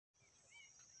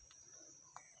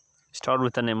Start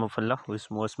with the name of Allah, who is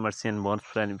most mercy and most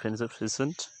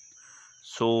beneficent.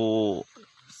 So,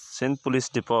 Sindh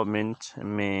police department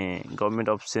में government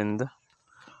of Sindh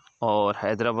और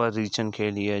Hyderabad reason के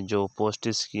लिए जो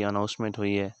posts की announcement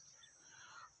हुई है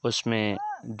उसमें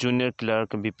junior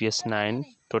clerk BPS9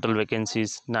 total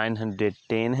vacancies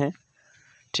 910 है।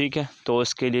 ठीक है, तो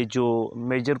इसके लिए जो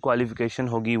मेजर क्वालिफ़िकेशन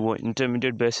होगी वो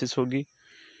इंटरमीडिएट बेसिस होगी,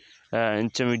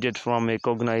 intermediate from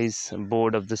recognise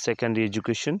board of the secondary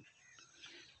education,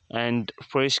 and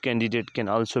fresh candidate can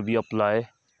also be apply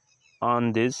on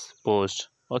this post.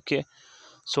 Okay,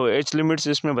 so as limits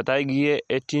इसमें बताई गई है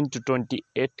 18 to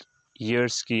 28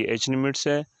 years की एज लिमिट्स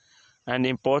है। and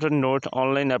important note,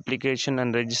 online application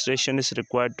and registration is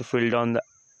required to fill on the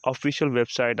official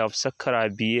website of Sakhar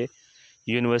IBA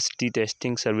University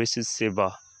Testing Services Seva.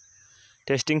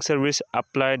 Testing service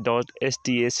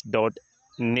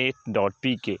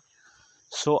apply.sts.net.pk.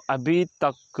 so अभी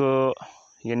तक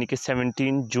यानी कि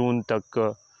 17 जून तक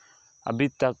अभी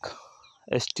तक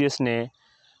STS ने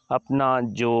अपना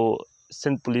जो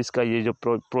सिंध पुलिस का ये जो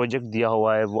प्रोजेक्ट दिया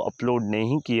हुआ है वो अपलोड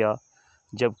नहीं किया।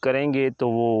 जब करेंगे तो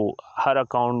वो हर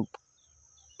अकाउंट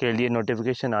के लिए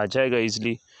नोटिफिकेशन आ जाएगा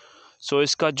ईज़िली। सो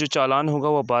इसका जो चालान होगा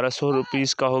वो 1200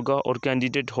 रुपीज़ का होगा और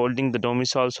candidate holding the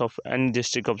domiciles of any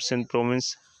district of Sindh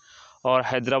province और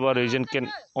Hyderabad reason can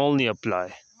only apply.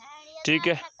 ठीक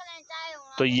है,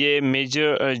 तो ये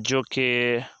मेजर जो कि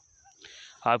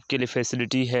आपके लिए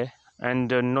फैसिलिटी है।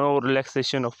 And no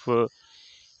relaxation of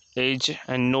as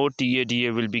and no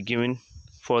TADA will be given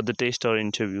for the test और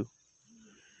interview.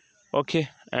 Okay,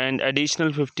 and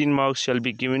additional 15 marks shall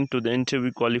be given to the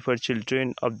interview qualified children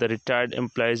of the retired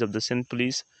employees of the Sindh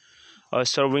Police or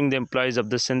serving the employees of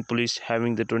the Sindh Police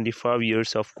having the 25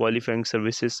 years of qualifying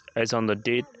services as on the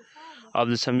date of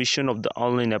the submission of the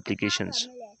online applications.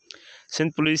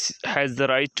 Sindh Police has the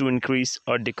right to increase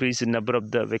or decrease the number of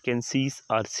the vacancies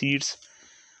or seats.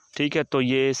 ठीक है, तो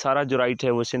ये सारा जो right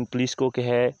है वो Sindh police को के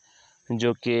है,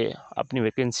 जो कि अपनी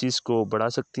वैकेंसीज़ को बढ़ा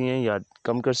सकती हैं या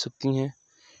कम कर सकती हैं।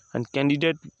 And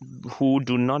candidate who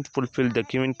do not fulfill the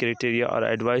given criteria are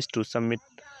advised to submit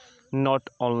not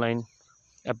online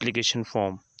application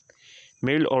form.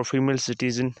 Male or female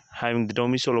citizen having the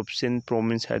domicile of Sindh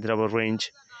Province Hyderabad range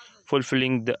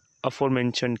fulfilling the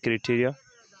aforementioned criteria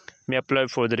may apply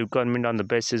for the requirement on the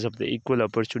basis of the equal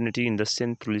opportunity in the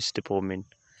Sindh Police Department.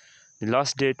 The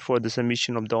last date for the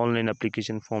submission of the online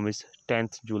application form is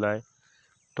 10th July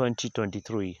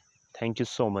 2023. Thank you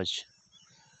so much.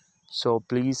 So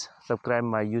please subscribe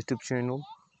my YouTube channel,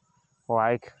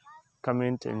 like,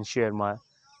 comment and share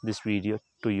this video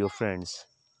to your friends.